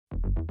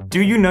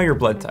Do you know your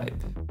blood type?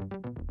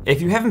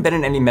 If you haven't been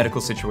in any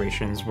medical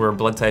situations where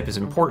blood type is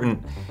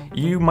important,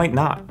 you might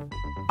not.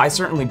 I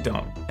certainly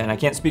don't, and I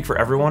can't speak for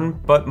everyone,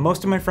 but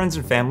most of my friends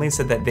and family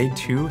said that they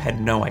too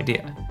had no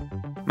idea.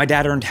 My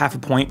dad earned half a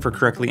point for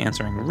correctly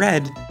answering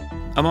red,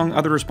 among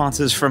other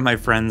responses from my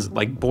friends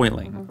like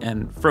boiling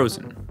and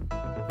frozen.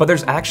 But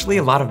there's actually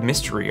a lot of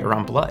mystery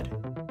around blood.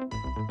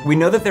 We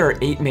know that there are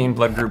 8 main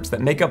blood groups that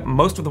make up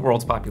most of the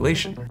world's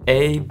population: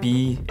 A,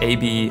 B,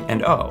 AB,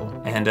 and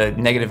O, and a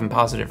negative and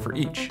positive for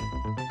each.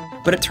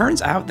 But it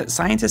turns out that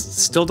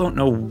scientists still don't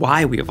know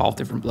why we evolved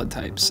different blood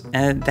types,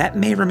 and that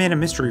may remain a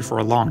mystery for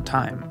a long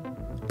time.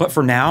 But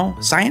for now,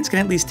 science can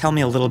at least tell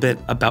me a little bit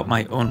about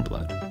my own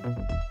blood.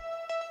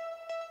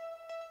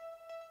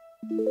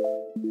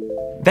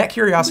 That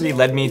curiosity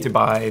led me to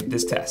buy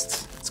this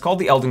test. It's called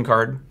the Eldon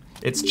card.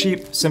 It's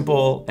cheap,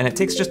 simple, and it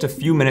takes just a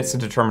few minutes to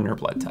determine your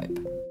blood type.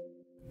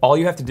 All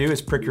you have to do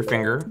is prick your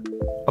finger,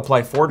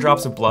 apply 4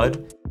 drops of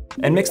blood,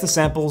 and mix the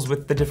samples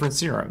with the different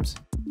serums.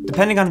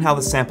 Depending on how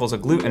the samples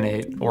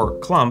agglutinate, or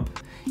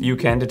clump, you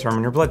can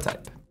determine your blood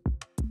type.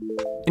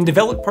 In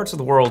developed parts of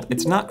the world,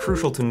 it's not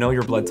crucial to know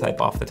your blood type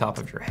off the top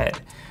of your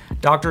head.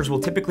 Doctors will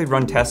typically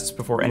run tests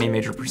before any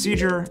major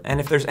procedure,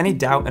 and if there's any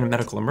doubt in a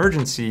medical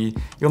emergency,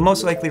 you'll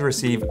most likely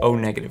receive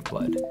O-negative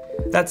blood.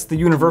 That's the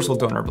universal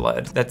donor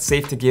blood that's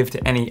safe to give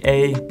to any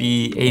A,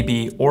 B,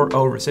 AB, or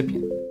O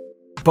recipient.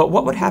 But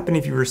what would happen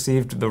if you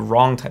received the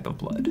wrong type of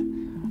blood?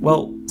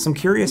 Well, some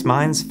curious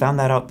minds found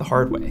that out the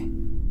hard way.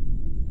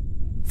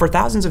 For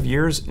thousands of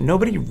years,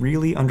 nobody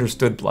really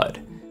understood blood.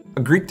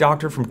 A Greek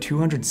doctor from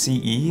 200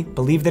 CE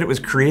believed that it was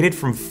created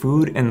from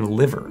food and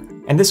liver,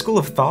 and this school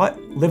of thought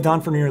lived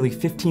on for nearly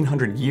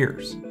 1,500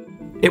 years.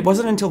 It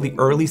wasn't until the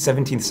early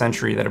 17th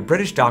century that a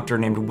British doctor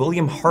named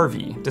William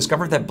Harvey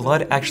discovered that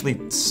blood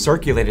actually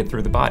circulated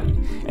through the body,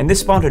 and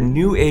this spawned a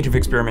new age of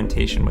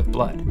experimentation with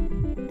blood.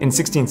 In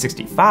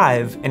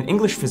 1665, an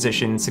English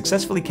physician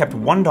successfully kept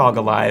one dog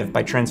alive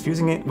by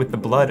transfusing it with the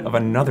blood of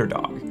another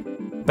dog.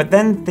 But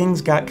then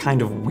things got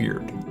kind of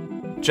weird.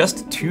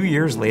 Just 2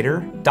 years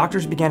later,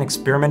 doctors began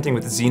experimenting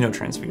with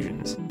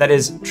xenotransfusions, that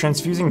is,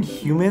 transfusing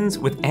humans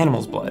with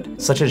animals' blood,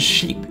 such as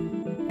sheep.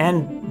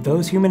 And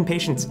those human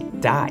patients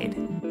died.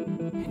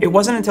 It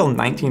wasn't until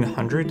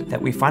 1900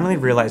 that we finally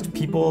realized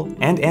people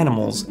and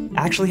animals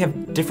actually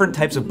have different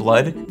types of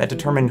blood that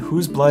determine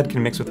whose blood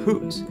can mix with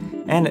whose.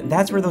 And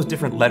that's where those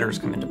different letters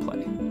come into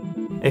play.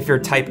 If you're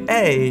type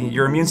A,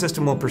 your immune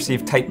system will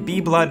perceive type B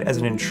blood as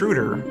an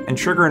intruder and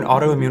trigger an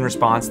autoimmune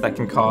response that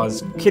can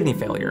cause kidney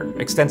failure,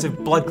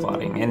 extensive blood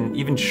clotting, and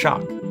even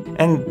shock.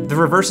 And the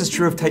reverse is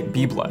true of type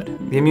B blood.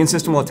 The immune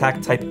system will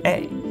attack type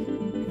A.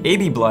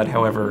 AB blood,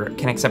 however,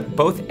 can accept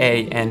both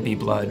A and B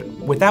blood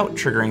without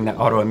triggering that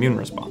autoimmune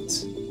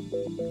response.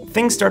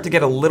 Things start to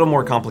get a little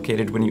more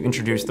complicated when you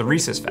introduce the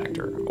rhesus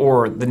factor,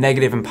 or the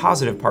negative and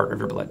positive part of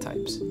your blood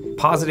types.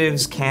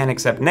 Positives can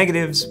accept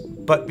negatives,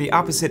 but the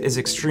opposite is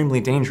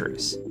extremely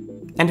dangerous.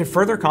 And to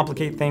further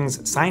complicate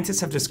things,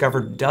 scientists have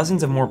discovered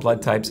dozens of more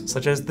blood types,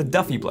 such as the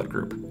Duffy blood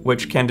group,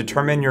 which can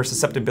determine your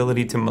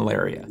susceptibility to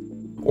malaria,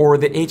 or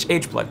the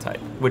HH blood type,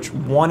 which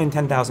 1 in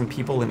 10,000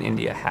 people in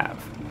India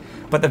have.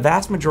 But the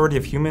vast majority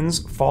of humans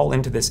fall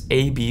into this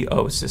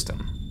ABO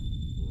system.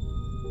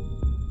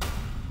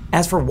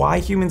 As for why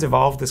humans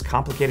evolved this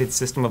complicated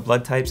system of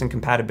blood types and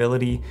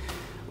compatibility,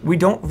 we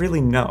don't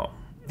really know.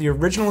 The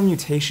original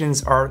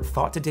mutations are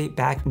thought to date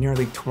back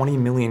nearly 20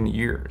 million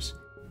years.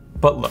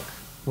 But look,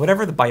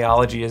 whatever the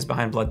biology is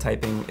behind blood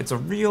typing, it's a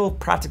real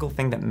practical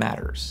thing that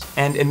matters.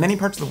 And in many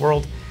parts of the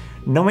world,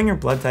 knowing your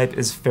blood type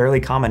is fairly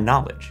common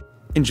knowledge.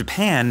 In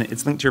Japan,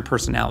 it's linked to your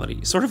personality,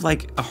 sort of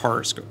like a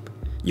horoscope.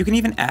 You can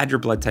even add your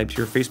blood type to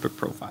your Facebook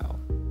profile.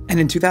 And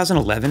in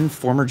 2011,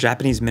 former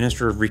Japanese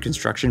Minister of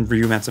Reconstruction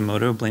Ryu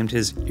Matsumoto blamed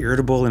his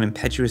irritable and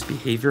impetuous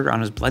behavior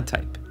on his blood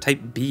type,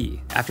 type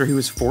B, after he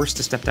was forced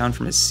to step down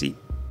from his seat.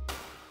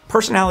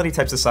 Personality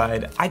types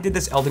aside, I did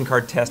this Eldon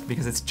card test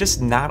because it's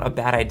just not a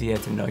bad idea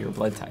to know your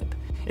blood type.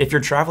 If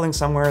you're traveling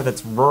somewhere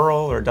that's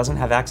rural or doesn't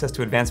have access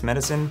to advanced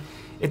medicine,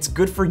 it's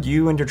good for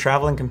you and your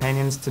traveling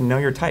companions to know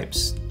your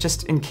types,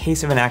 just in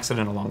case of an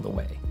accident along the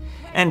way.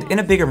 And in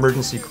a big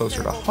emergency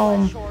closer to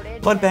home,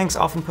 blood banks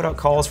often put out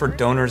calls for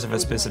donors of a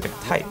specific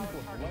type.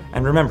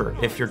 And remember,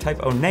 if you're type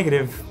O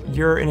negative,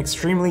 you're an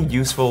extremely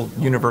useful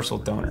universal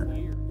donor.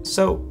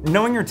 So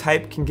knowing your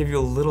type can give you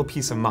a little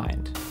peace of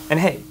mind. And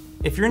hey,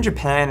 if you're in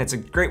Japan, it's a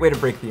great way to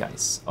break the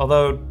ice,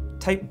 although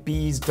type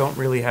Bs don't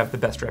really have the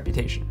best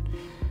reputation.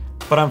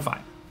 But I'm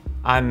fine.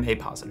 I'm A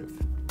positive.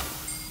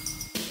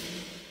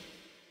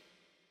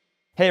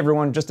 Hey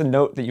everyone, just a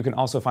note that you can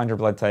also find your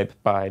blood type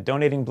by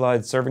donating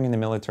blood, serving in the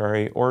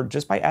military, or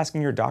just by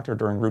asking your doctor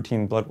during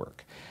routine blood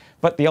work.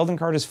 But the Eldon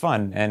card is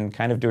fun and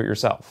kind of do it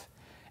yourself.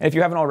 And if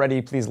you haven't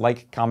already, please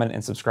like, comment,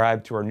 and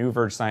subscribe to our new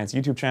Verge Science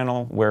YouTube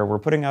channel where we're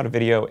putting out a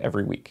video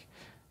every week.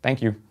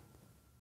 Thank you.